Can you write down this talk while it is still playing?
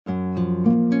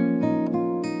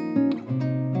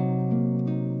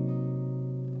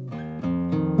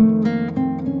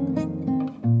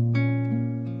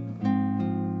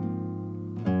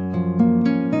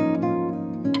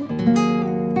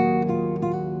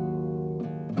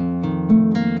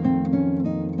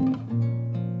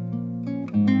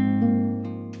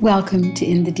Welcome to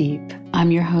In the Deep. I'm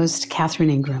your host,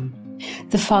 Catherine Ingram.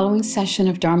 The following session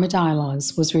of Dharma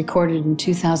Dialogues was recorded in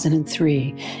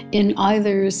 2003 in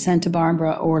either Santa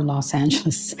Barbara or Los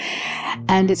Angeles.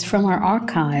 And it's from our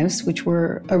archives, which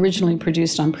were originally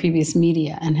produced on previous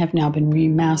media and have now been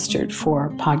remastered for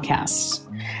podcasts.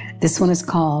 This one is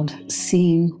called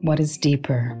Seeing What is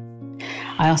Deeper.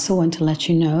 I also want to let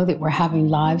you know that we're having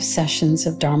live sessions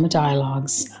of Dharma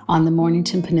Dialogues on the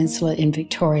Mornington Peninsula in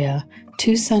Victoria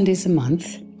 2 Sundays a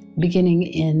month, beginning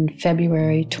in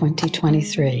February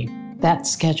 2023. That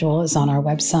schedule is on our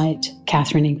website,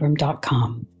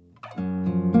 catherineingram.com.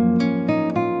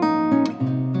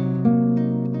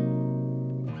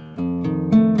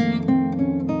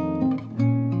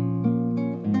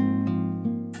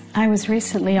 I was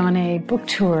recently on a book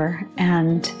tour,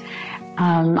 and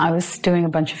I was doing a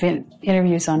bunch of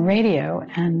interviews on radio,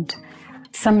 and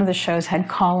some of the shows had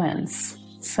call-ins.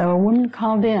 So a woman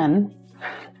called in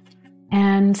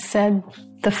and said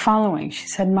the following. She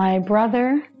said, "My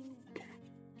brother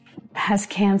has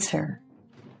cancer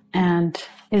and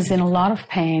is in a lot of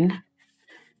pain.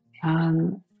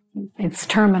 It's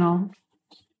terminal,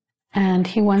 and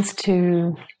he wants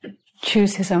to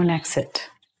choose his own exit.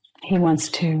 He wants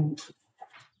to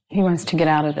get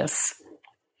out of this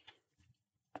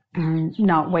and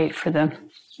not wait for the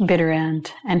bitter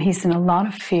end. And he's in a lot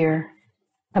of fear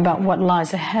about what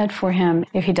lies ahead for him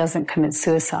if he doesn't commit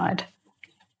suicide."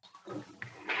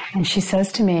 And she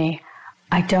says to me,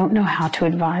 "I don't know how to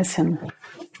advise him.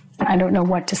 I don't know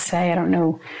what to say. I don't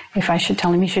know if I should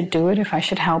tell him he should do it, if I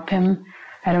should help him.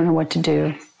 I don't know what to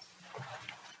do."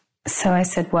 So I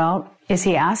said, "Well, is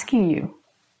he asking you?"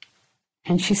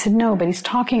 And she said, "No, but he's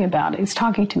talking about it. He's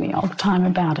talking to me all the time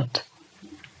about it."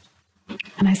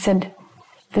 And I said,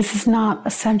 "This is not a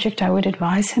subject I would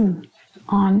advise him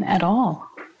on at all.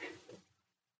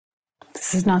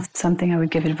 This is not something I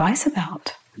would give advice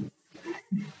about.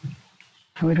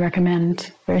 I would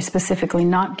recommend very specifically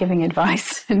not giving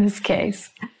advice in this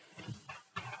case."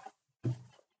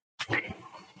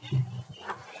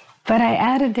 But I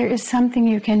added, there is something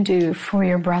you can do for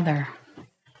your brother.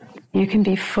 You can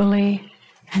be fully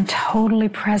and totally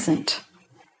present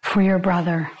for your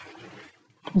brother.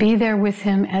 Be there with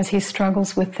him as he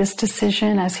struggles with this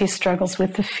decision, as he struggles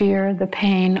with the fear, the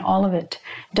pain, all of it.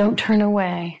 Don't turn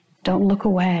away. Don't look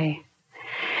away.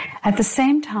 At the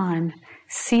same time,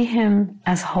 see him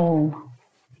as whole.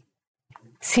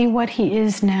 See what he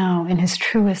is now in his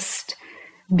truest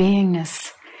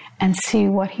beingness, and see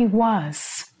what he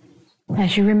was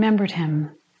as you remembered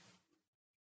him.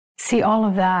 See all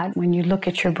of that when you look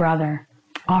at your brother.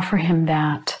 Offer him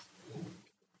that.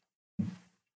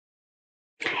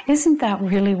 Isn't that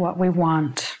really what we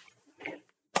want?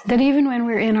 That even when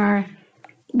we're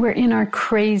in our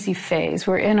crazy phase,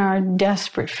 we're in our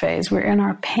desperate phase, we're in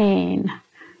our pain,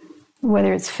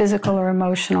 whether it's physical or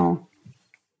emotional,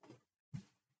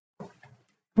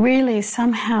 really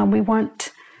somehow we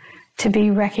want to be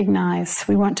recognized,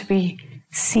 we want to be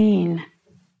seen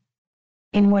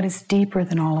in what is deeper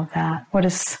than all of that, what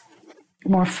is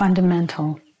more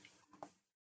fundamental,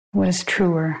 what is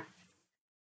truer.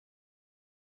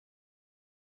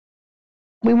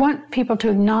 We want people to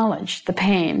acknowledge the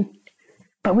pain,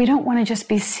 but we don't want to just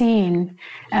be seen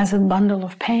as a bundle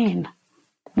of pain.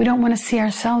 We don't want to see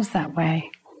ourselves that way.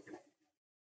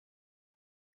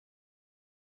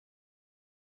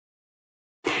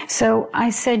 So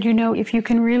I said, if you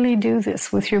can really do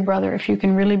this with your brother, if you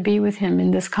can really be with him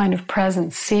in this kind of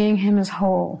presence, seeing him as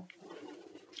whole,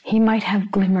 he might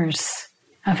have glimmers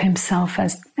of himself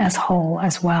as whole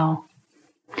as well.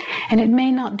 And it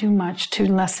may not do much to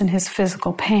lessen his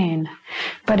physical pain,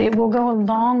 but it will go a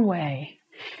long way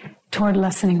toward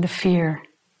lessening the fear,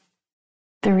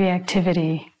 the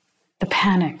reactivity, the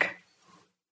panic.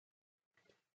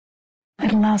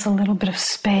 It allows a little bit of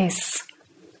space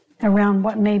around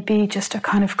what may be just a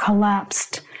kind of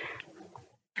collapsed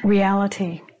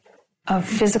reality of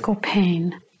physical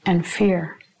pain and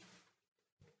fear.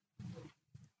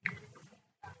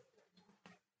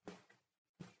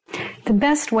 The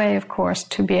best way, of course,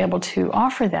 to be able to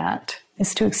offer that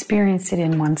is to experience it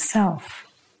in oneself,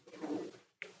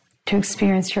 to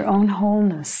experience your own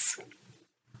wholeness,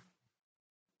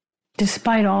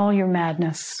 despite all your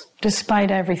madness,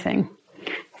 despite everything,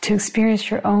 to experience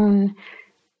your own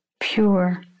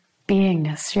pure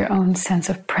beingness, your own sense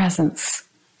of presence,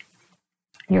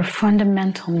 your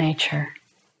fundamental nature.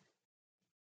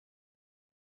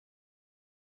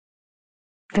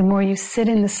 The more you sit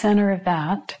in the center of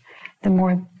that, the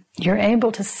more you're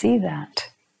able to see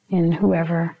that in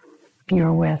whoever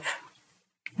you're with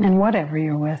and whatever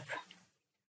you're with.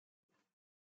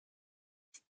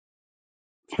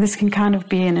 This can kind of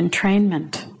be an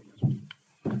entrainment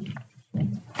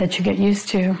that you get used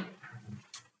to.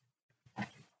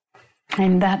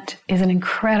 And that is an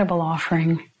incredible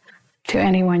offering to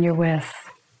anyone you're with.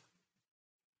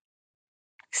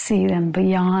 See them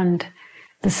beyond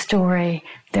the story,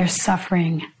 their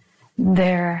suffering,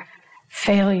 their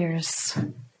failures,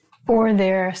 or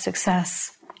their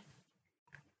success.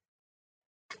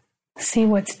 See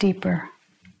what's deeper.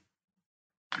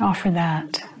 Offer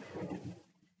that.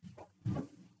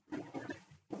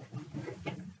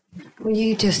 Were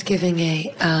you just giving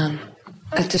a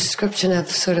description of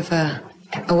sort of a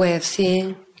way of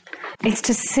seeing? It's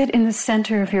to sit in the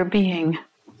center of your being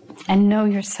and know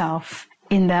yourself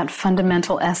in that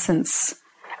fundamental essence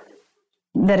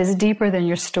that is deeper than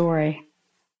your story.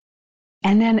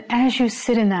 And then as you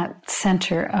sit in that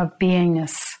center of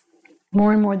beingness,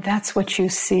 more and more that's what you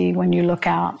see when you look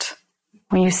out,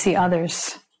 when you see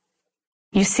others.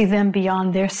 You see them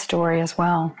beyond their story as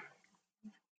well.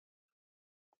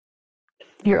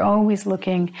 You're always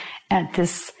looking at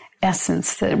this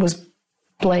essence that was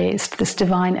blazed, this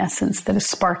divine essence that is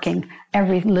sparking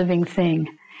every living thing.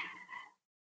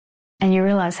 And you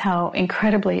realize how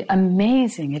incredibly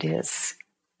amazing it is,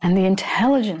 and the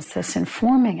intelligence that's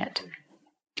informing it.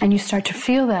 And you start to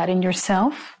feel that in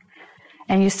yourself,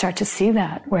 and you start to see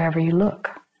that wherever you look.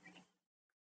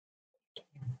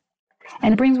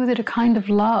 And it brings with it a kind of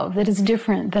love that is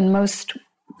different than most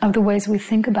of the ways we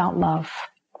think about love.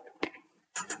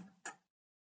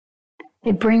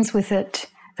 It brings with it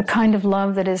a kind of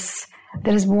love that is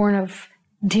born of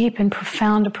deep and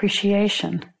profound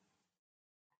appreciation,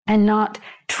 and not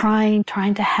trying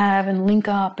to have and link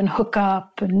up and hook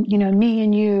up and, me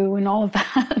and you and all of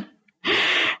that.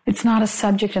 It's not a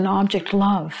subject and object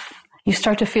love. You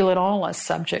start to feel it all as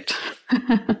subject.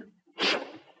 I'm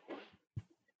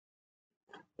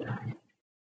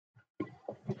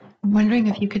wondering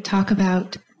if you could talk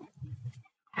about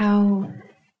how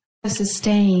to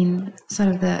sustain sort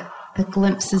of the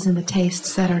glimpses and the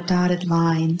tastes that are dotted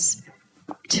lines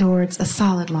towards a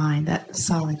solid line, that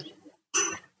solid,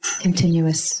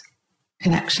 continuous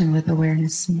connection with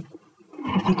awareness. And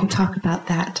if you could talk about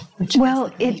that.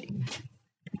 Well, it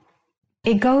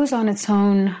goes on its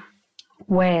own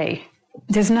way.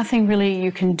 There's nothing really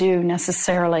you can do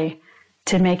necessarily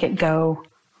to make it go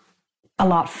a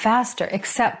lot faster,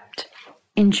 except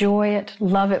enjoy it,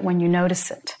 love it when you notice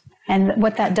it. And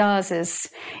what that does is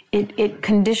it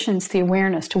conditions the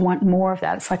awareness to want more of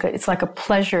that. It's like a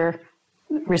pleasure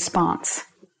response.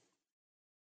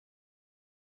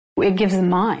 It gives the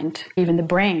mind, even the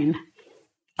brain,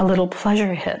 a little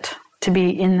pleasure hit to be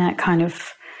in that kind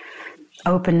of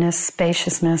openness,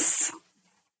 spaciousness,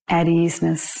 at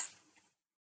easeness.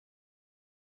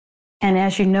 And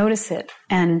as you notice it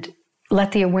and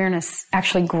let the awareness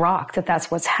actually grok that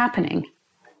that's what's happening,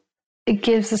 it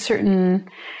gives a certain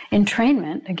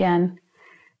entrainment, again,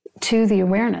 to the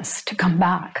awareness to come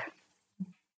back.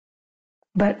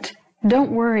 But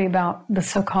don't worry about the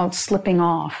so-called slipping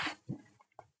off.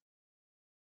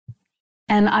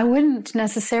 And I wouldn't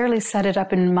necessarily set it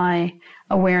up in my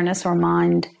awareness or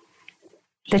mind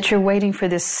that you're waiting for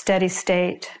this steady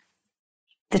state,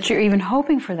 that you're even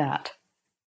hoping for that.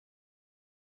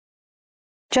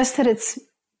 Just that it's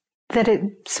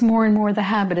more and more the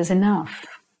habit is enough.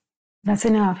 That's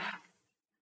enough.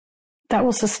 That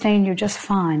will sustain you just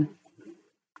fine.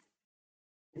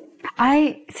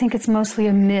 I think it's mostly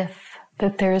a myth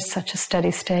that there is such a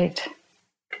steady state.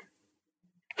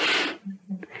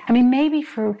 I mean, maybe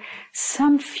for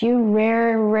some few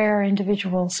rare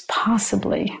individuals,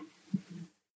 possibly.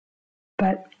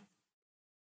 But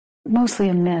mostly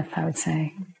a myth, I would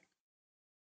say.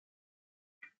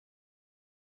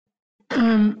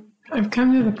 I've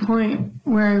come to the point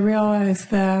where I realize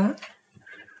that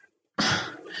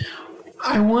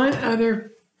I want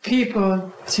other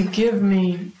people to give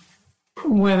me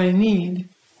what I need,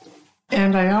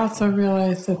 and I also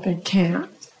realize that they can't.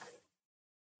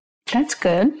 That's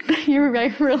good. You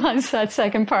realize that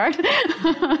second part.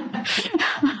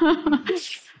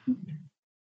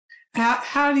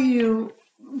 How do you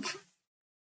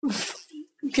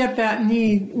get that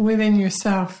need within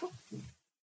yourself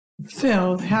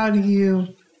filled? How do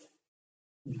you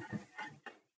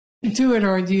do it,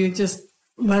 or do you just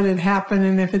let it happen,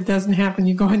 and if it doesn't happen,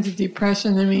 you go into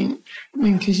depression? I mean,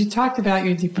 because you talked about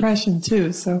your depression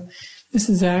too, so this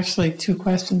is actually two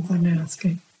questions I'm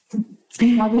asking.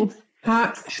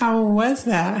 How was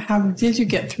that? How did you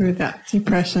get through that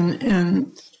depression?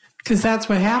 And because that's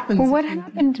what happens. Well, what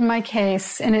happened in my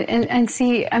case, and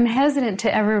see, I'm hesitant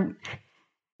to ever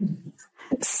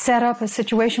set up a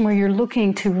situation where you're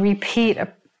looking to repeat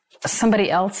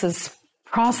somebody else's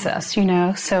process,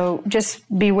 so just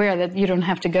beware that you don't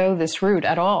have to go this route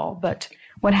at all. But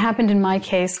what happened in my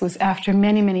case was after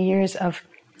many, many years of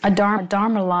a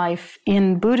Dharma life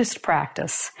in Buddhist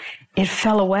practice, it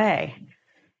fell away.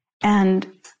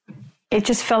 And it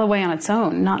just fell away on its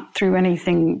own, not through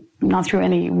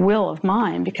any will of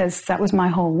mine, because that was my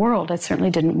whole world. I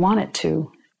certainly didn't want it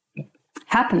to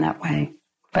happen that way,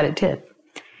 but it did.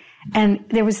 And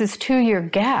there was this 2-year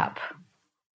gap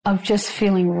of just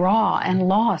feeling raw and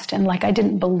lost and like I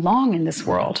didn't belong in this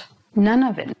world. None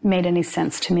of it made any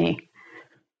sense to me.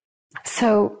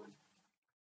 So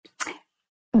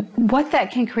what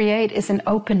that can create is an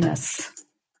openness,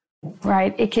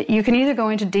 right? You can either go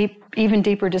into even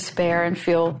deeper despair and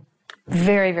feel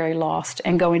very, very lost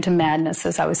and go into madness,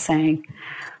 as I was saying,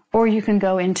 or you can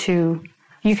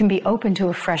be open to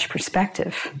a fresh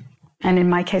perspective. And in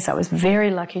my case, I was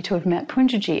very lucky to have met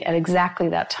Punjaji at exactly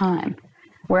that time,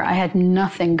 where I had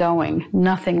nothing going,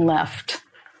 nothing left.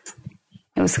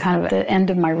 It was kind of the end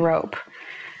of my rope.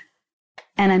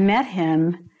 And I met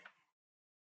him,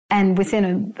 and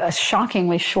within a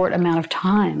shockingly short amount of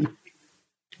time,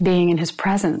 being in his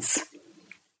presence,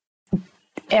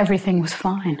 everything was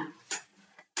fine.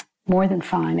 More than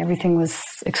fine. Everything was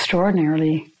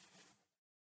extraordinarily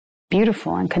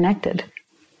beautiful and connected.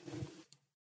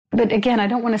 But again, I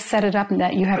don't want to set it up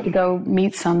that you have to go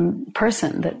meet some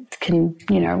person that can,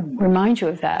 remind you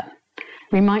of that.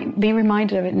 Be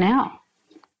reminded of it now.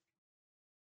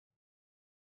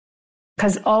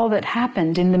 Because all that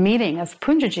happened in the meeting of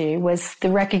Punjaji was the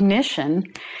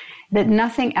recognition that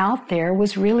nothing out there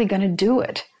was really going to do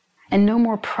it, and no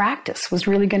more practice was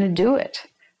really going to do it.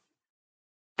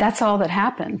 That's all that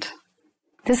happened.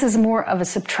 This is more of a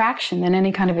subtraction than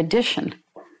any kind of addition.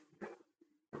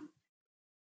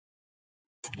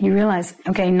 You realize,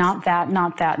 okay, not that,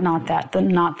 not that, not that, then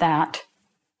not that.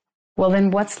 Well,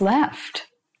 then what's left?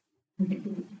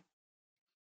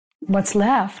 What's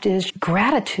left is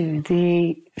gratitude,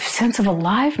 the sense of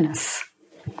aliveness,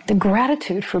 the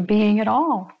gratitude for being at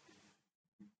all.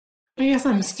 I guess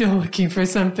I'm still looking for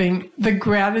something. The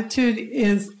gratitude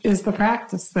is the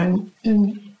practice then,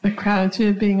 and the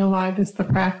gratitude of being alive is the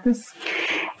practice?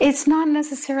 It's not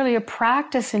necessarily a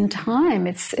practice in time.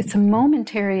 It's a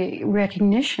momentary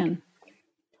recognition.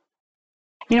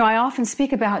 I often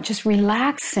speak about just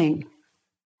relaxing.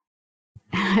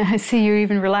 I see you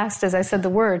even relaxed as I said the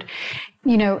word.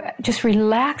 Just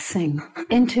relaxing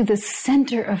into the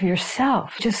center of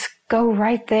yourself. Just go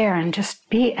right there and just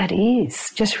be at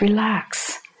ease. Just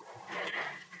relax.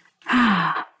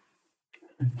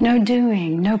 No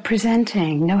doing, no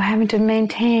presenting, no having to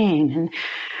maintain and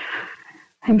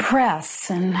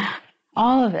impress and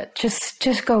all of it.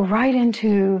 Just go right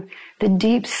into the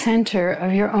deep center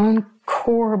of your own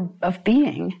core of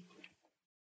being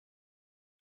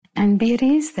and be at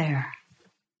ease there.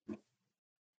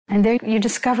 And there you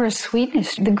discover a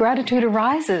sweetness. The gratitude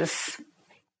arises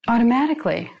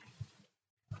automatically.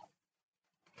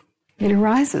 It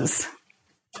arises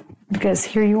because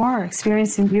here you are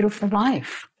experiencing beautiful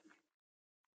life.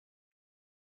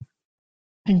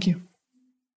 Thank you.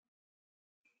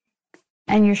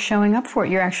 And you're showing up for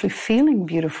it. You're actually feeling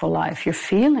beautiful life. You're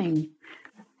feeling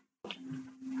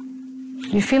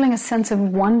a sense of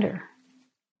wonder.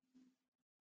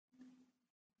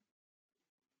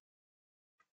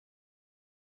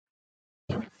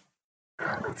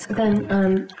 So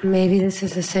then maybe this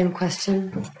is the same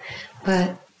question,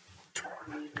 but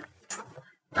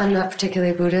I'm not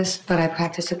particularly Buddhist, but I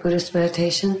practice a Buddhist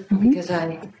meditation because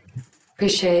I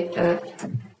appreciate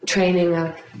training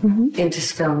into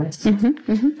stillness.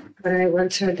 But I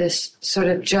once heard this sort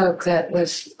of joke that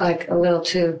was like a little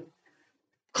too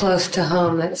close to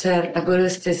home that said a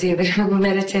Buddhist is either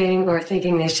meditating or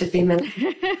thinking they should be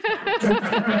meditating.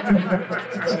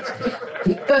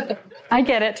 I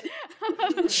get it.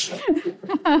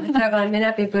 I may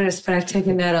not be Buddhist, but I've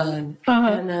taken that on.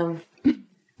 And,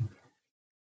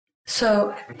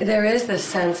 so there is this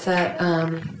sense that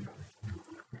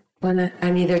when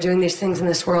I'm either doing these things in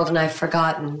this world and I've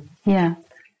forgotten,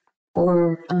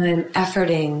 or I'm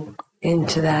efforting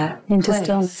into that into place.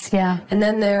 Stillness, And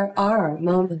then there are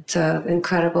moments of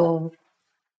incredible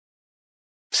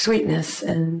sweetness,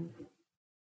 and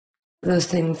those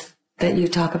things that you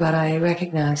talk about I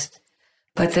recognize.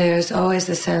 But there's always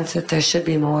the sense that there should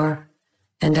be more.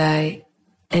 And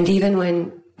even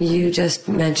when you just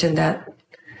mentioned that,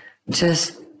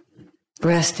 just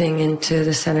resting into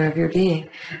the center of your being.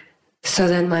 So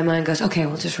then my mind goes, okay,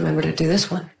 well, just remember to do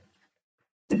this one.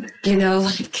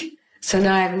 So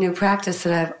now I have a new practice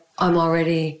that I'm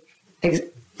already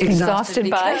exhausted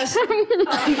by.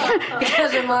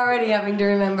 Because I'm already having to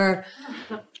remember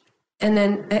And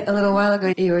then a little while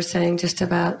ago, you were saying just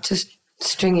about just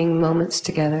stringing moments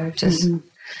together.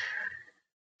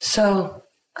 So,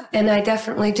 and I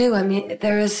definitely do. I mean,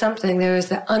 there is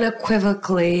the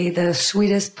unequivocally the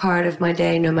sweetest part of my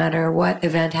day, no matter what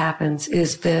event happens,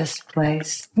 is this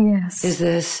place. Yes. Is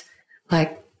this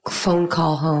like phone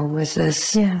call home? Is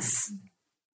this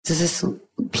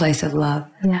place of love?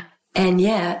 Yeah. And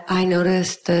yet I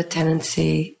noticed the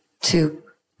tendency to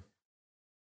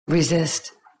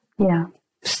resist. Yeah.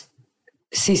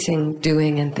 Ceasing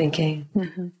doing and thinking.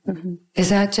 Is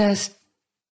that just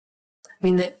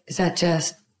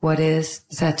what is?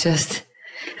 Is that just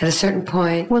at a certain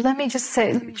point? Well, let me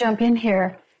jump in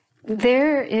here.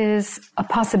 There is a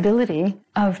possibility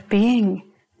of being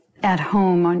at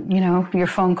home on, your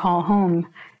phone call home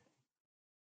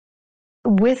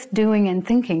with doing and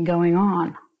thinking going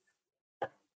on.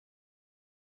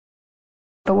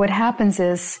 But what happens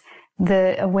is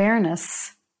the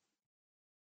awareness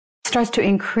starts to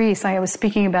increase. I was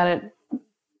speaking about it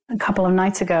a couple of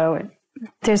nights ago.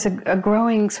 There's a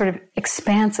growing sort of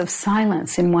expanse of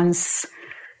silence in one's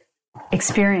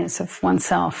experience of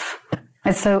oneself.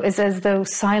 And so it's as though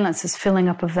silence is filling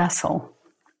up a vessel.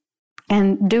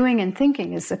 And doing and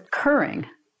thinking is occurring.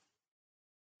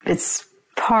 It's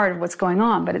part of what's going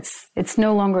on, but it's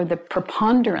no longer the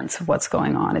preponderance of what's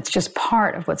going on. It's just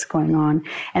part of what's going on.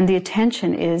 And the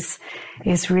attention is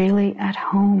really at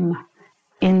home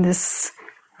in this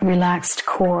relaxed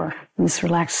core, in this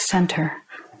relaxed center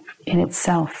in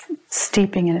itself,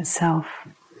 steeping in itself.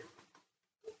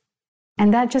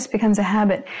 And that just becomes a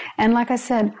habit. And like I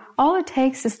said, all it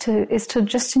takes is to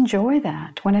just enjoy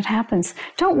that when it happens.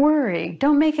 Don't worry.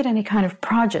 Don't make it any kind of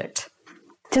project.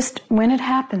 Just when it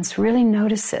happens, really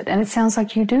notice it. And it sounds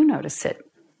like you do notice it.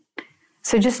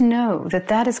 So just know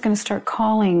that is going to start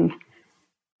calling.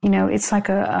 It's like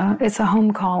it's a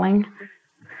home calling.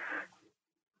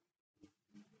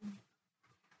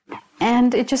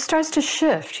 And it just starts to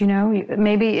shift,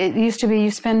 Maybe it used to be you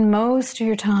spend most of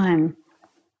your time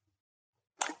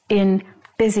in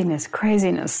busyness,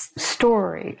 craziness,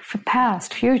 story,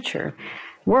 past, future,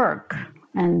 work,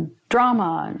 and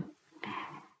drama,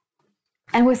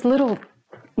 and with little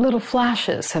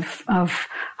flashes of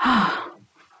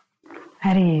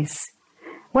at ease.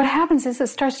 What happens is it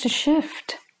starts to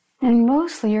shift, and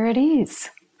mostly you're at ease.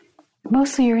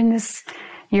 Mostly you're in this,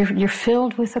 you're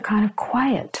filled with a kind of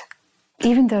quiet.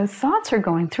 Even though thoughts are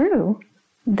going through,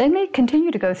 they may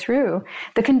continue to go through.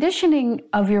 The conditioning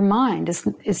of your mind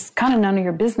is kind of none of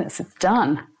your business. It's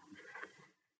done.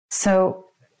 So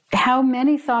how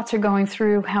many thoughts are going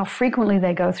through, how frequently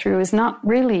they go through is not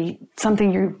really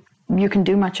something you can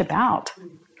do much about.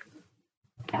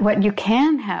 What you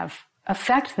can have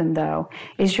affect them, though,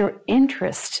 is your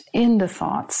interest in the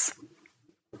thoughts.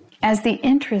 As the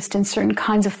interest in certain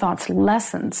kinds of thoughts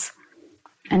lessens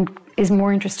and is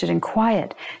more interested in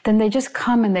quiet, then they just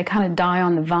come and they kind of die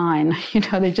on the vine.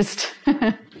 They just,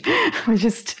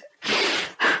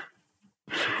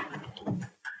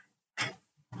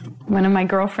 One of my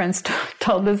girlfriends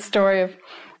told this story of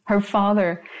her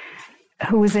father,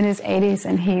 who was in his 80s,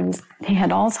 and he had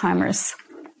Alzheimer's.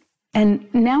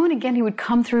 And now and again, he would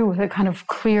come through with a kind of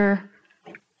clear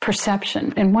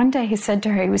perception. And one day he said to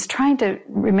her, he was trying to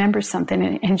remember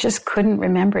something and just couldn't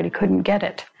remember it. He couldn't get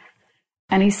it.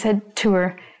 And he said to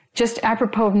her, just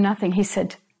apropos of nothing, he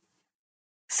said,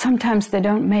 "Sometimes they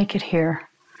don't make it here."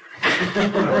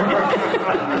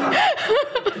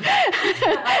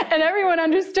 And everyone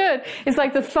understood. It's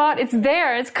like the thought, it's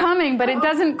there, it's coming, but it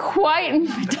doesn't quite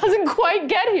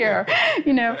get here,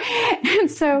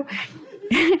 And so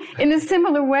in a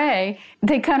similar way,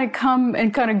 they kind of come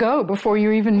and kind of go before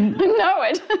you even know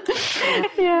it.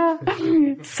 Yeah.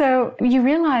 So you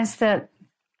realize that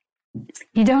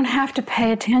you don't have to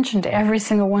pay attention to every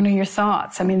single one of your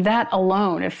thoughts. I mean, that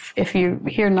alone, if you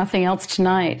hear nothing else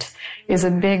tonight, is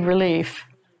a big relief.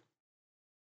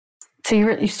 So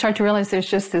you start to realize there's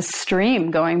just this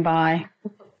stream going by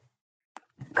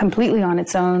completely on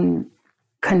its own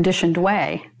conditioned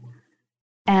way.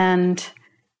 And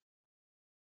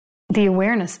the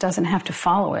awareness doesn't have to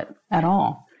follow it at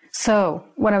all. So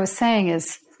what I was saying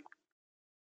is,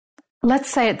 let's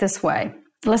say it this way.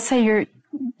 Let's say your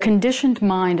conditioned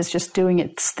mind is just doing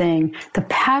its thing. The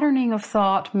patterning of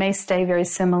thought may stay very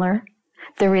similar.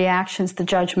 The reactions, the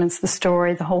judgments, the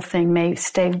story, the whole thing may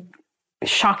stay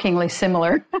shockingly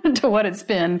similar to what it's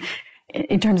been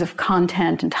in terms of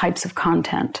content and types of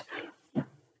content.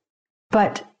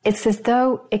 But it's as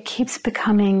though it keeps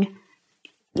becoming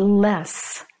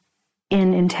less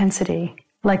in intensity,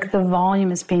 like the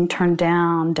volume is being turned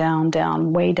down, down,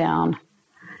 down, way down.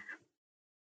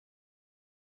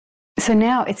 So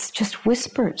now it's just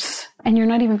whispers, and you're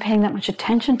not even paying that much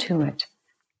attention to it.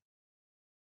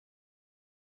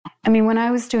 I mean, when I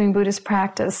was doing Buddhist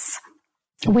practice,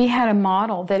 we had a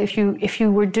model that if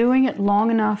you were doing it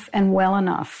long enough and well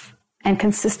enough and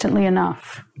consistently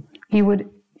enough, you would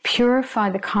purify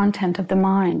the content of the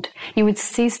mind. You would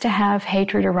cease to have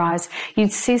hatred arise.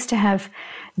 You'd cease to have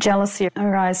jealousy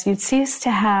arise. You'd cease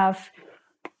to have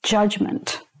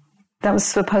judgment. That was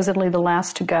supposedly the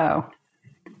last to go.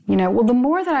 Well, the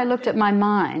more that I looked at my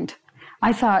mind,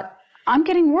 I thought, I'm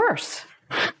getting worse.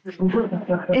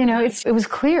 It was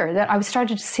clear that I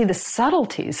started to see the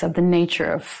subtleties of the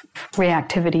nature of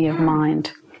reactivity of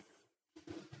mind.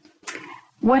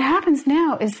 What happens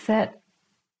now is that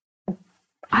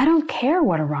I don't care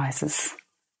what arises.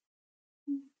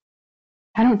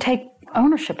 I don't take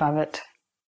ownership of it.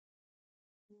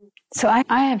 So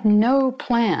I have no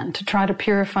plan to try to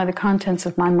purify the contents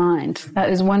of my mind. That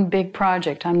is one big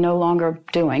project I'm no longer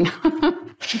doing.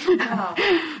 Wow.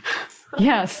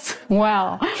 Yes,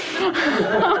 wow.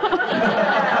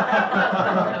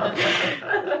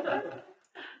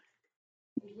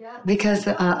 Because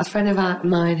a friend of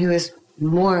mine who is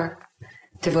more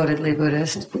devotedly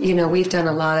Buddhist, we've done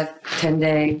a lot of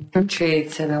 10-day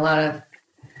retreats and a lot of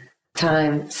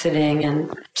time sitting, and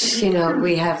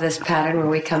we have this pattern where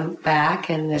we come back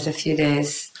and there's a few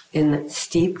days in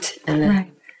steeped, and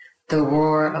then the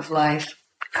roar of life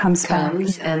comes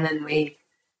and then we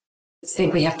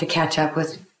think we have to catch up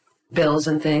with bills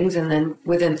and things, and then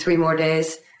within 3 more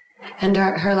days. And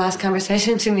her last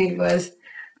conversation to me was,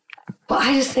 well,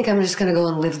 I just think I'm just going to go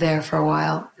and live there for a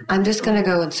while. I'm just going to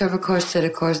go and serve a course, sit a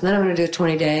course, and then I'm going to do a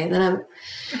 20-day.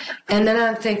 And then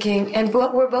I'm thinking, and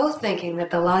we're both thinking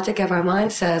that the logic of our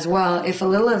mind says, well, if a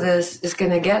little of this is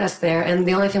going to get us there, and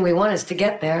the only thing we want is to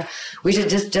get there, we should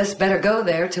just better go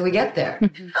there till we get there.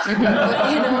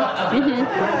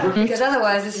 Because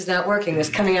otherwise this is not working, this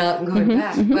coming out and going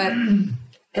back. But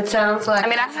it sounds like... I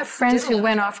have friends who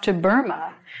went off to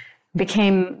Burma,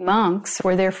 became monks,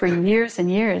 were there for years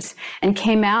and years, and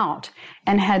came out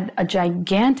and had a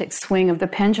gigantic swing of the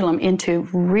pendulum into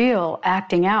real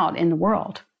acting out in the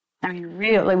world.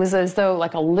 Real. It was as though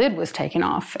like a lid was taken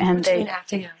off. And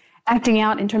acting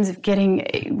out in terms of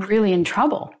getting really in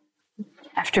trouble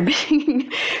after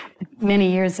being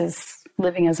many years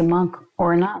living as a monk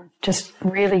or a nun, just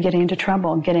really getting into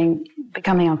trouble,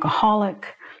 becoming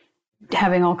alcoholic,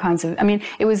 having all kinds of,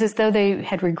 it was as though they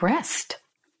had regressed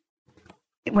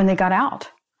when they got out.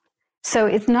 So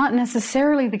it's not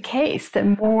necessarily the case that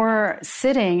more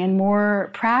sitting and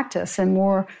more practice and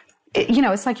more,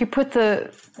 it's like you put the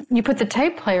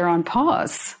tape player on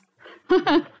pause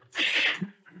and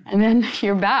then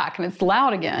you're back and it's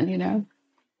loud again,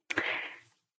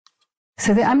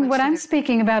 So what I'm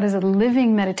speaking about is a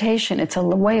living meditation. It's a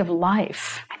way of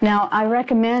life. Now, I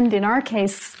recommend, in our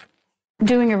case,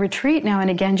 doing a retreat now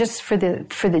and again, just for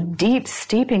the deep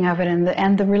steeping of it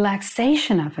and the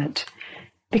relaxation of it,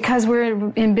 because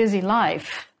we're in busy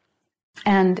life,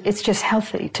 and it's just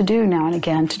healthy to do now and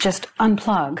again, to just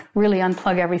really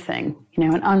unplug everything,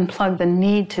 and unplug the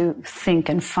need to think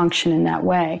and function in that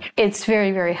way. It's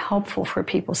very, very helpful for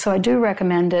people. So I do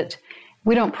recommend it.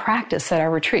 We don't practice at our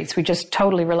retreats. We just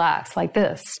totally relax like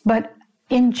this. But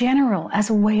in general, as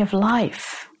a way of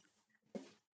life,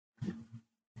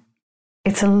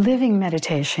 it's a living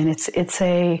meditation. It's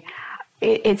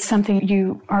something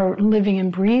you are living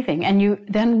and breathing, and you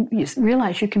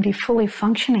realize you can be fully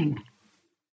functioning.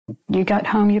 You got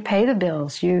home, you pay the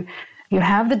bills, you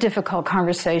have the difficult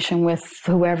conversation with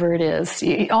whoever it is.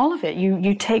 All of it.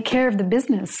 You take care of the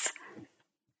business.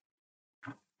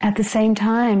 At the same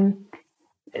time,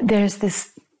 there's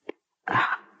this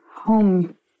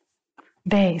home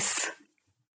base.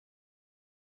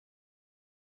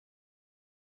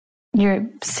 You're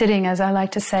sitting, as I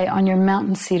like to say, on your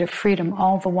mountain seat of freedom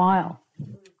all the while.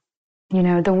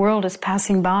 The world is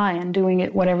passing by and doing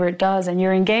it whatever it does, and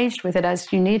you're engaged with it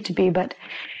as you need to be, but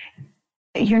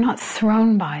you're not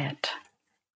thrown by it.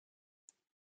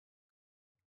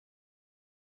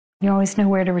 You always know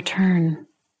where to return.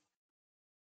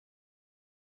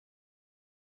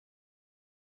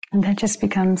 And that just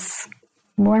becomes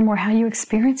more and more how you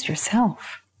experience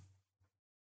yourself.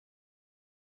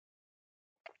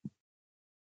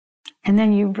 And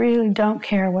then you really don't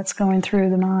care what's going through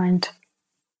the mind.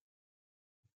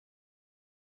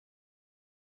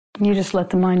 You just let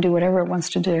the mind do whatever it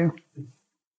wants to do.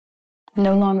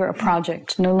 No longer a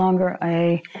project, no longer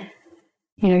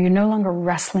you're no longer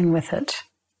wrestling with it.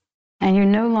 And you're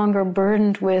no longer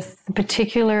burdened with the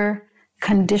particular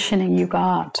conditioning you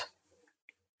got.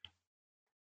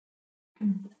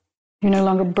 You're no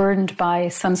longer burdened by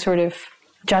some sort of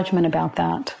judgment about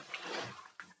that.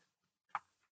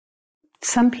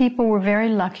 Some people were very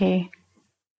lucky.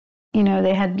 You know,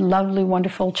 they had lovely,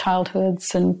 wonderful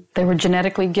childhoods, and they were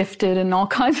genetically gifted and all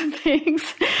kinds of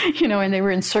things, you know, and they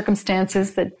were in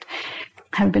circumstances that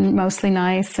have been mostly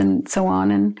nice and so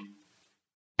on.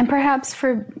 And perhaps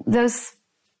for those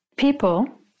people,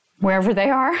 wherever they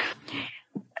are,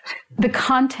 the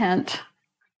content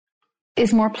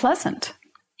is more pleasant.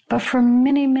 But for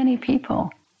many, many people,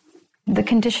 the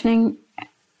conditioning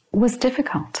was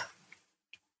difficult.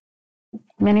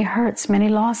 Many hurts, many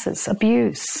losses,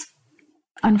 abuse,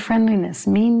 unfriendliness,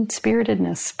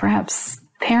 mean-spiritedness, perhaps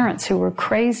parents who were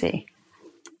crazy.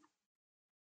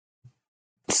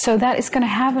 So that is going to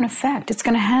have an effect. It's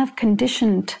going to have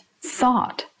conditioned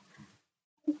thought,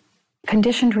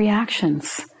 conditioned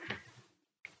reactions.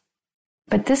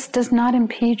 But this does not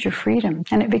impede your freedom.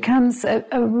 And it becomes a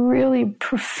really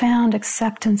profound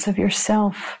acceptance of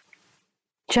yourself,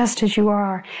 just as you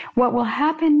are. What will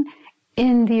happen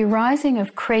in the arising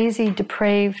of crazy,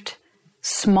 depraved,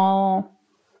 small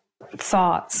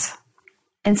thoughts,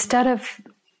 instead of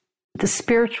the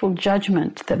spiritual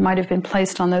judgment that might have been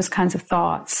placed on those kinds of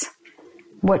thoughts,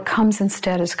 what comes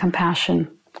instead is compassion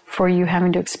for you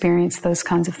having to experience those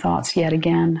kinds of thoughts yet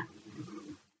again.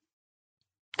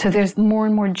 So there's more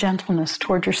and more gentleness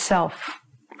toward yourself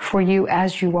for you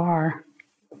as you are.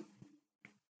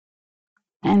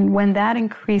 And when that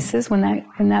increases, when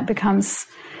that becomes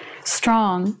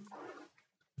strong,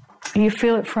 you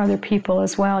feel it for other people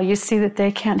as well. You see that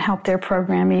they can't help their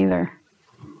program either.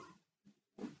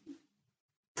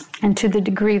 And to the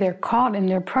degree they're caught in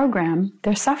their program,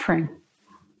 they're suffering.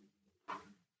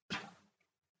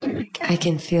 I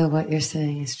can feel what you're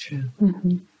saying is true.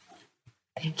 Mm-hmm.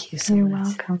 Thank you so You're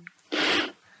much. welcome.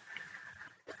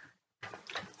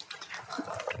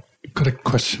 I've got a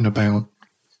question about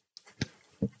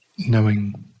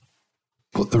knowing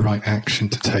what the right action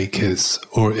to take is,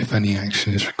 or if any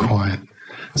action is required.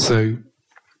 So,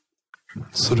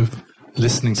 sort of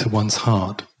listening to one's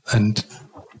heart, and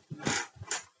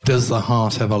does the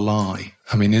heart ever lie?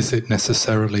 I mean, is it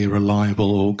necessarily a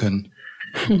reliable organ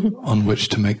on which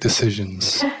to make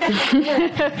decisions?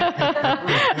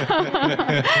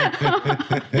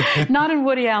 Not in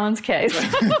Woody Allen's case.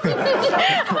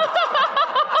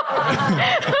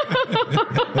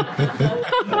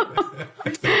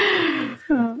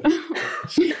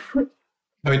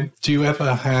 I mean, do you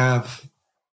ever have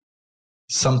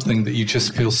something that you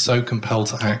just feel so compelled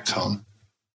to act on?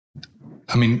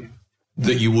 I mean,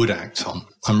 that you would act on.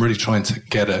 I'm really trying to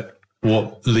get at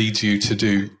what leads you to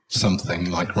do something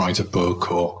like write a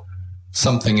book or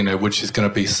something, you know, which is going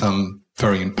to be some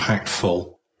very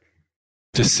impactful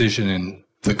decision in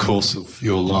the course of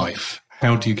your life.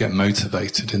 How do you get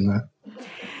motivated in that?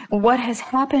 What has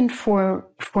happened for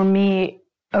me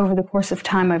over the course of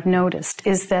time, I've noticed,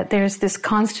 is that there's this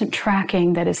constant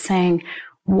tracking that is saying,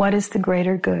 what is the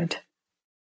greater good?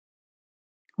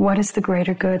 What is the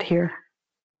greater good here?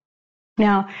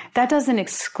 Now, that doesn't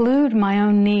exclude my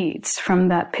own needs from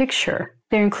that picture.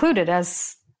 They're included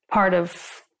as part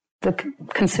of the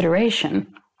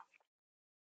consideration.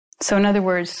 So in other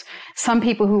words, some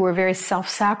people who were very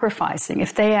self-sacrificing,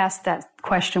 if they asked that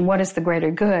question, what is the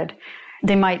greater good?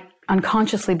 They might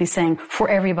unconsciously be saying, for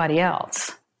everybody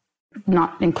else,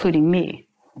 not including me.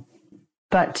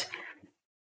 But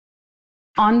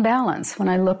on balance, when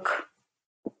I look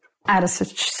at a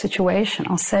situation,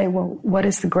 I'll say, well, what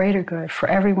is the greater good for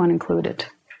everyone included?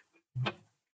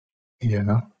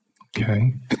 Yeah.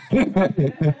 Okay.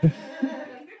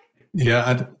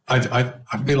 Yeah, I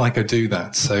feel like I do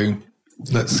that. So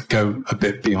let's go a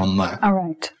bit beyond that. All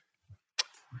right.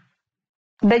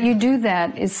 That you do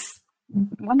that is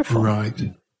wonderful.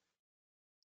 Right.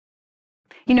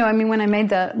 You know, I mean, when I made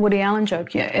the Woody Allen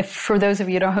joke, if for those of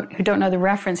you who don't know the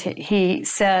reference, he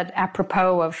said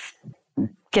apropos of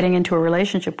getting into a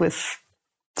relationship with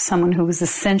someone who was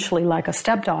essentially like a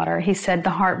stepdaughter, he said, the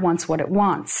heart wants what it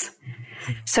wants.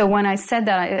 So when I said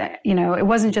that, it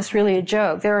wasn't just really a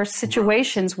joke. There are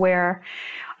situations where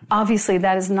obviously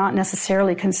that is not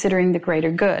necessarily considering the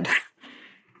greater good.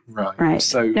 Right.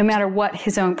 So no matter what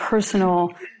his own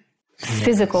personal,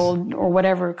 physical or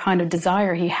whatever kind of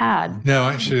desire he had. No,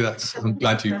 actually, I'm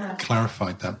glad you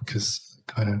clarified that, because it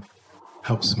kind of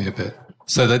helps me a bit.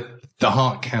 So that the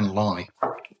heart can lie,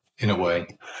 in a way.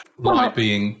 Lie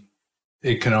being,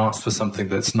 it can ask for something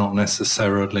that's not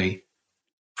necessarily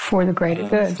for the greater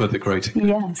good. For the greater good.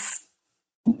 Yes.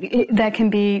 That can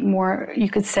be more, you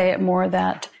could say it more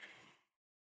that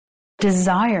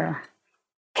desire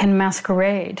can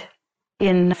masquerade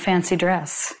in fancy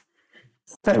dress.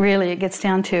 But really, it gets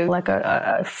down to like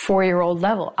a 4-year-old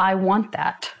level. I want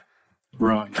that.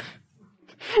 Right.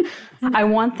 I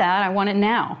want that. I want it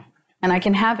now. And I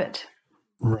can have it.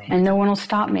 Right. And no one will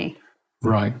stop me.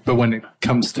 Right. But when it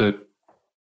comes to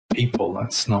people,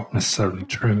 that's not necessarily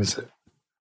true, is it?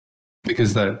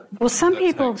 Because some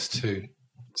people too.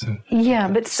 Yeah,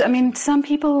 but I mean, some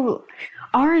people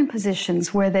are in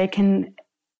positions where they can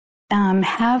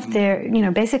have their,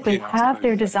 basically have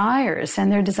their desires,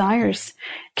 and their desires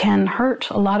can hurt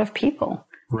a lot of people.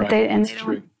 Right. That's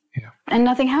true. Yeah. And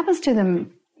nothing happens to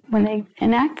them when they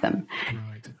enact them.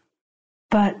 Right.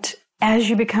 But as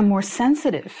you become more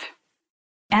sensitive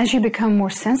as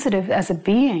a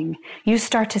being, you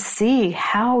start to see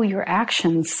how your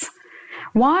actions,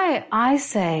 why I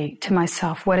say to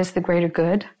myself, what is the greater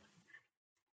good,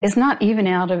 is not even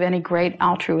out of any great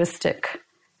altruistic.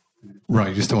 Right,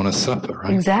 you just don't want to suffer,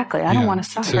 right? Exactly. I don't want to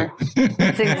suffer.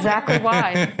 That's exactly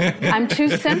why. I'm too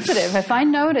sensitive. If I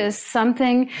notice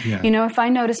something, if I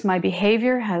notice my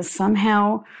behavior has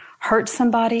somehow hurt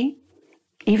somebody,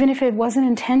 even if it wasn't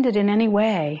intended in any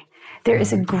way, there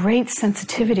is a great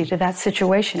sensitivity to that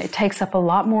situation. It takes up a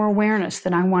lot more awareness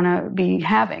than I want to be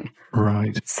having.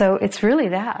 Right. So it's really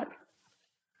that.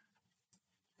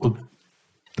 Well,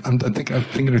 I'm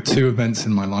thinking of 2 events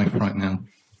in my life right now.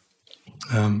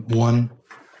 One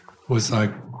was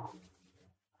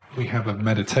we have a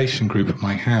meditation group at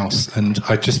my house, and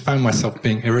I just found myself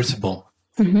being irritable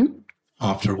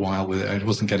after a while with it. I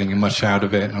wasn't getting much out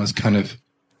of it, and I was kind of,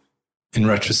 in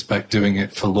retrospect, doing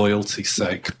it for loyalty's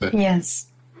sake. But yes.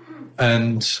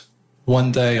 And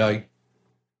one day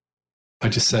I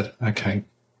just said, okay,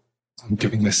 I'm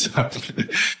giving this up.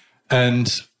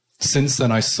 And since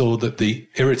then I saw that the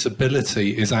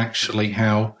irritability is actually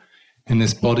how, in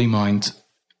this body-mind,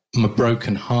 my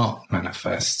broken heart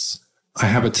manifests. I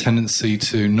have a tendency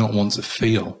to not want to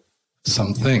feel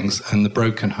some things, and the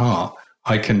broken heart,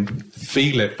 I can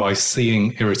feel it by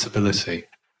seeing irritability.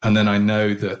 And then I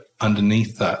know that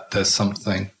underneath that, there's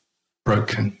something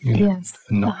broken, and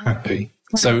not happy.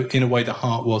 Right. So in a way, the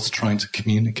heart was trying to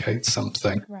communicate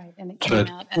something. Right, and it came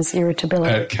out as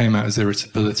irritability. It came out as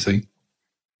irritability.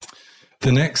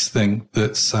 The next thing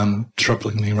that's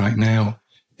troubling me right now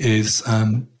is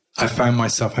I found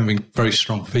myself having very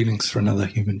strong feelings for another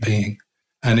human being,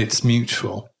 and it's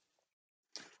mutual,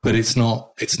 but it's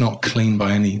not clean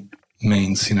by any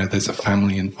means. There's a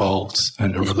family involved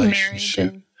and a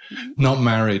relationship. Not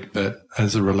married, but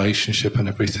as a relationship and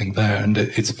everything there. And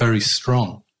it's very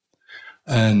strong.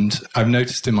 And I've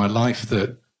noticed in my life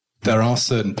that there are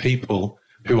certain people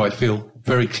who I feel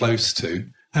very close to.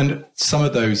 And some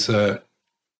of those are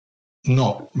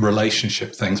not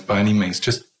relationship things by any means,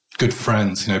 just good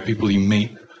friends, people you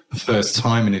meet the first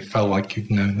time and it felt like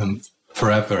you've known them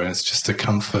forever. And it's just a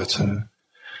comfort.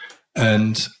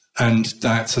 And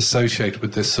that's associated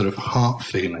with this sort of heart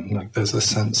feeling, like there's a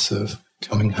sense of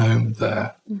coming home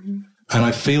there. Mm-hmm. And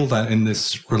I feel that in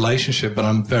this relationship, but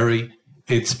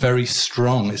it's very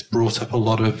strong. It's brought up a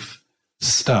lot of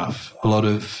stuff, a lot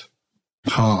of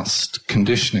past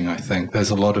conditioning, I think. There's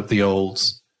a lot of the old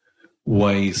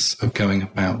ways of going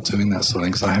about doing that sort of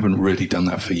thing, because I haven't really done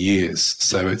that for years.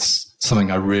 So it's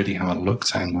something I really haven't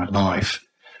looked at in my life.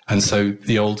 And so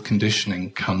the old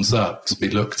conditioning comes up to be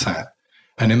looked at.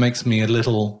 And it makes me a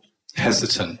little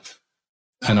hesitant.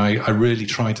 And I really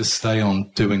try to stay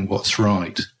on doing what's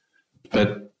right.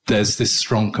 But there's this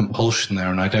strong compulsion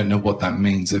there, and I don't know what that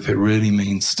means, if it really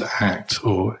means to act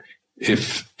or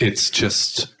if it's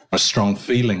just a strong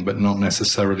feeling but not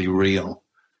necessarily real.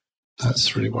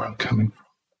 That's really where I'm coming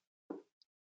from.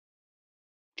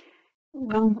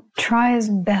 Well, try as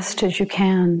best as you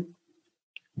can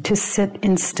to sit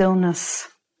in stillness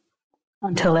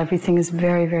until everything is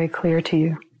very, very clear to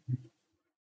you.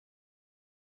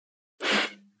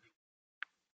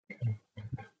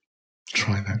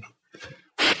 Try that.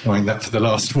 Trying that for the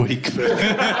last week.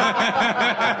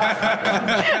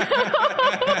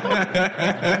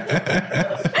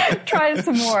 Try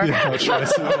some more. Yeah, I'll try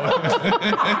some more.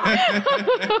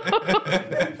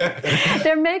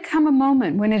 There may come a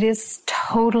moment when it is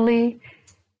totally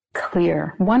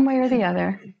clear, one way or the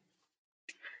other.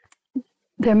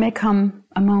 There may come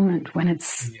a moment when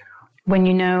when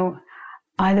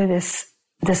either this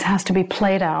has to be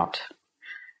played out,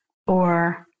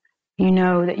 or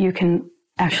that you can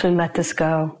actually let this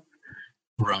go.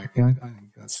 Right. Yeah, I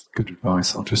think that's good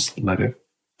advice. I'll just let it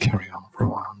carry on for a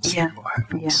while and see what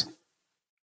happens.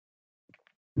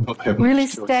 Yeah. Really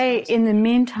stay in the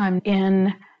meantime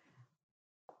in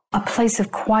a place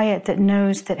of quiet that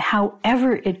knows that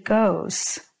however it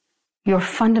goes, your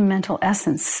fundamental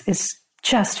essence is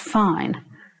just fine.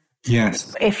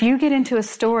 Yes. If you get into a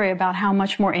story about how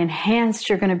much more enhanced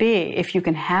you're going to be if you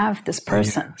can have this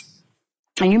person,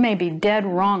 and you may be dead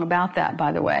wrong about that,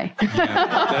 by the way.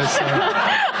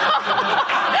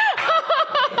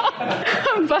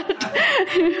 But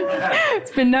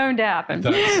it's been known to happen.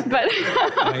 But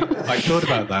I thought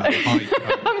about that.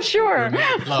 I'm sure.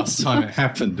 Last time it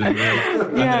happened, and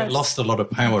it lost a lot of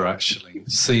power. Actually,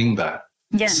 seeing that,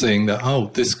 this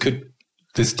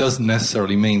doesn't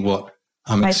necessarily mean what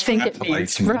I think it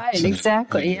means. Right?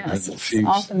 Exactly. Yes. It's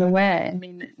often the way. I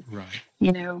mean,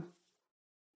 right.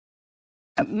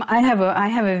 I have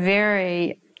a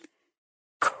very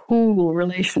cool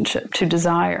relationship to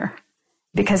desire,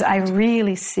 because I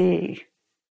really see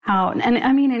how, and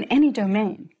I mean in any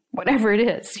domain, whatever it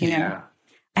is, you know,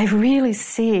 I really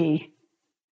see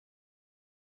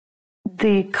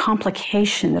the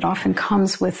complication that often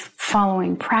comes with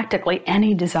following practically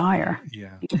any desire.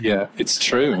 Yeah, it's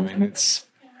true. I mean, it's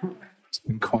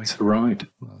been quite a ride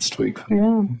last week.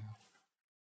 Yeah.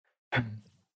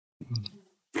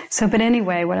 So, but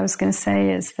anyway, what I was going to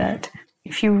say is that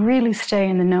if you really stay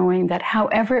in the knowing that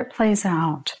however it plays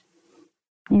out,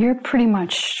 you're pretty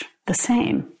much the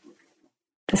same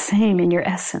in your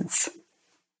essence.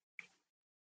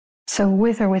 So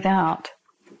with or without.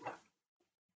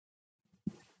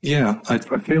 Yeah, I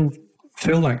feel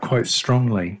that quite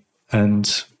strongly.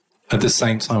 And at the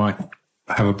same time,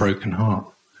 I have a broken heart.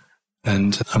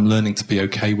 And I'm learning to be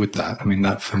okay with that. I mean,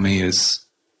 that for me is,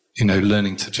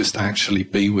 learning to just actually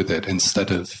be with it instead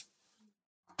of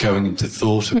going into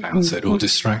thought about it or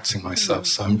distracting myself.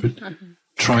 So I'm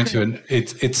trying to, and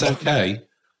it's okay,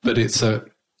 but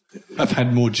I've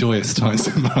had more joyous times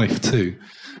in life too.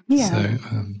 Yeah. So,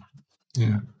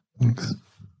 thanks.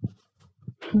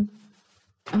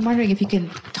 I'm wondering if you can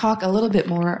talk a little bit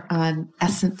more on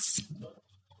essence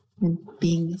and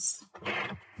beingness.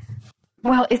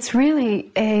 Well, it's really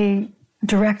a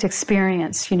direct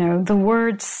experience. The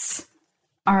words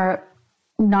are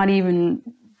not even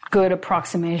good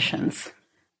approximations,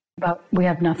 but we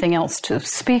have nothing else to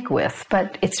speak with.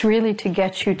 But it's really to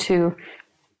get you to,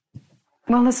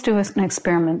 well, let's do an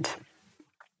experiment.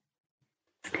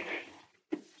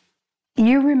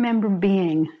 You remember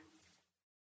being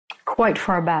quite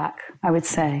far back, I would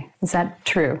say. Is that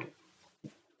true?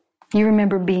 You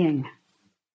remember being.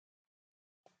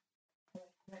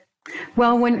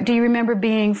 Well, do you remember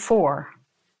being 4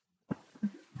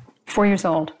 years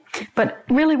old? But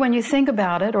really, when you think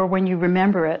about it, or when you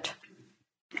remember it,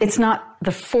 it's not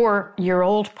the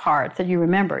 4-year-old part that you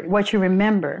remember. What you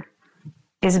remember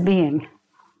is being.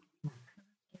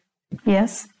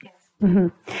 Yes? Mm-hmm.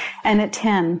 And at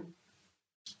 10,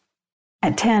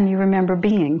 you remember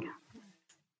being.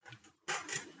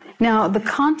 Now, the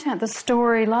content, the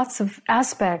story, lots of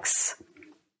aspects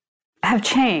have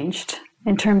changed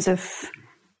in terms of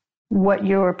what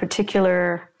your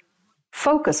particular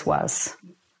focus was.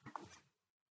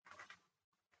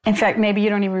 In fact, maybe you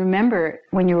don't even remember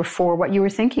when you were 4 what you were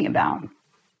thinking about,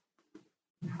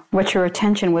 what your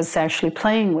attention was actually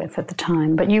playing with at the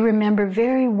time. But you remember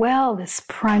very well this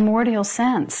primordial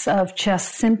sense of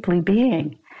just simply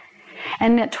being.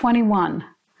 And at 21,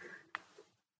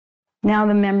 now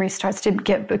the memory starts to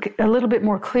get a little bit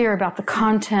more clear about the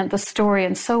content, the story,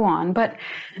 and so on. But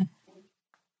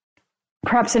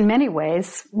perhaps in many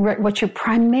ways, what you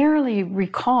primarily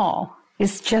recall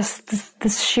is just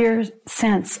this sheer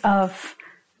sense of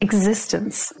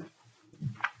existence.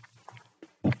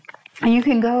 And you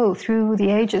can go through the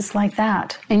ages like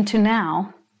that into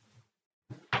now,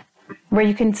 where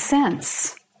you can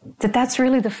sense that that's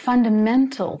really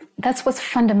that's what's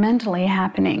fundamentally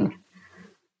happening.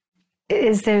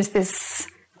 There's this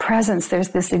presence, there's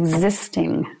this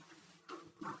existing,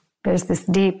 there's this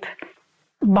deep,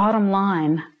 bottom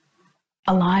line,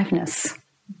 aliveness.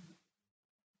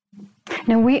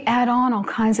 Now, we add on all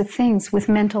kinds of things with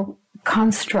mental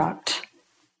construct,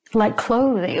 like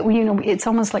clothing. It's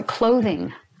almost like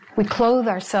clothing. We clothe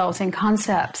ourselves in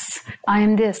concepts. I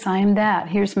am this, I am that.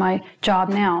 Here's my job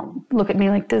now. Look at me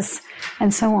like this,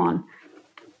 and so on.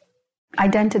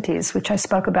 Identities, which I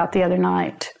spoke about the other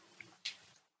night.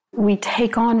 We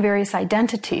take on various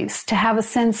identities to have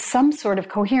some sort of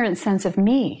coherent sense of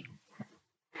me.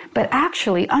 But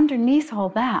actually, underneath all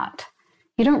that,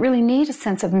 you don't really need a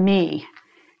sense of me,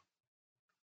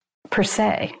 per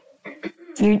se.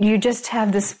 You just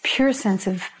have this pure sense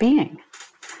of being.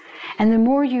 And the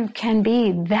more you can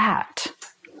be that,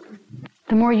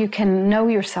 the more you can know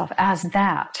yourself as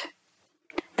that,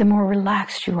 the more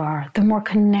relaxed you are, the more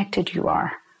connected you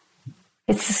are.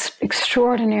 It's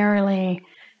extraordinarily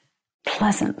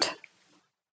pleasant.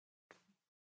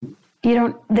 You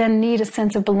don't then need a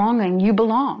sense of belonging. You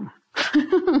belong.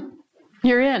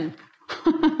 You're in.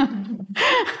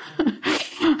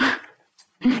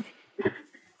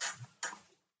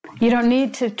 You don't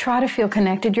need to try to feel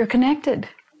connected. You're connected.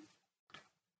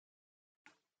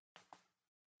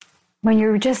 When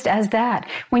you're just as that,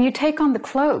 when you take on the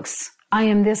cloaks, I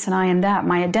am this and I am that,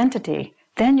 my identity,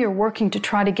 then you're working to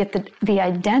try to get the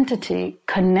identity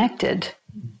connected.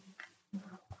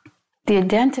 The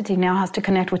identity now has to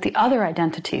connect with the other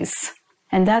identities,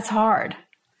 and that's hard.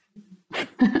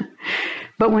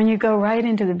 But when you go right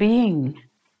into the being,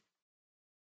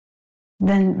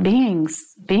 then being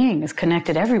is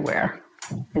connected everywhere.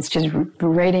 It's just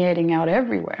radiating out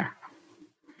everywhere.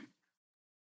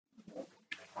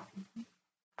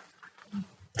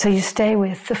 So you stay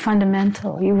with the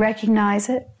fundamental. You recognize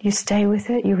it, you stay with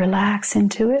it, you relax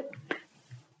into it.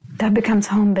 That becomes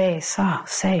home base.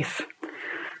 Safe.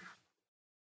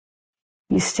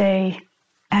 You stay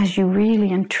as you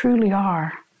really and truly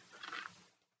are.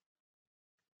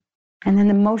 And then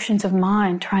the motions of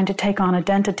mind trying to take on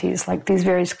identities like these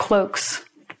various cloaks.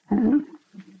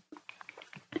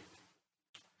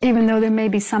 Even though there may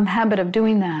be some habit of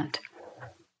doing that,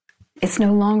 it's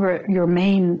no longer your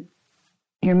main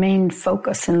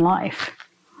focus in life,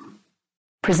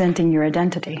 presenting your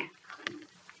identity.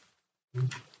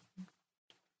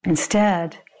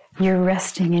 Instead, you're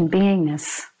resting in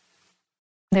beingness.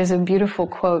 There's a beautiful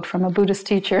quote from a Buddhist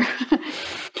teacher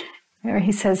where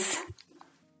he says,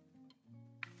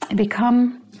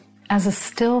 "Become as a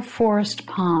still forest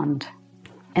pond,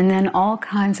 and then all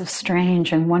kinds of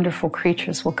strange and wonderful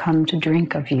creatures will come to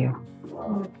drink of you."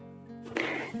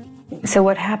 So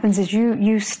what happens is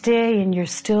you stay in your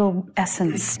still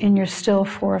essence, in your still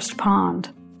forest pond.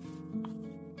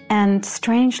 And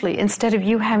strangely, instead of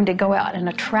you having to go out and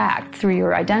attract through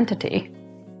your identity,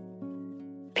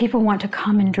 people want to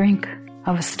come and drink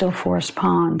of a still forest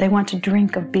pond. They want to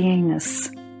drink of beingness.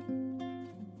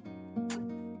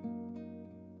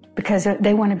 Because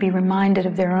they want to be reminded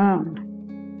of their own.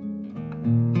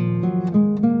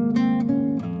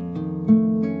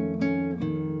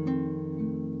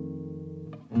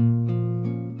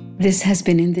 This has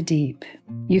been In the Deep.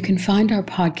 You can find our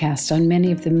podcast on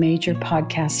many of the major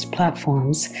podcast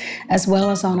platforms, as well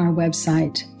as on our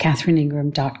website,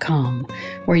 catherineingram.com,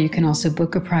 where you can also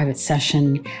book a private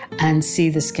session and see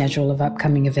the schedule of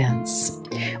upcoming events.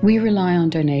 We rely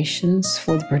on donations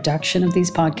for the production of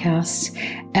these podcasts,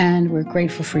 and we're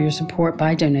grateful for your support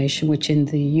by donation, which in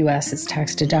the US is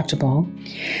tax deductible.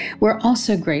 We're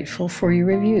also grateful for your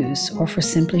reviews or for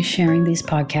simply sharing these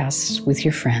podcasts with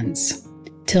your friends.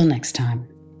 Till next time.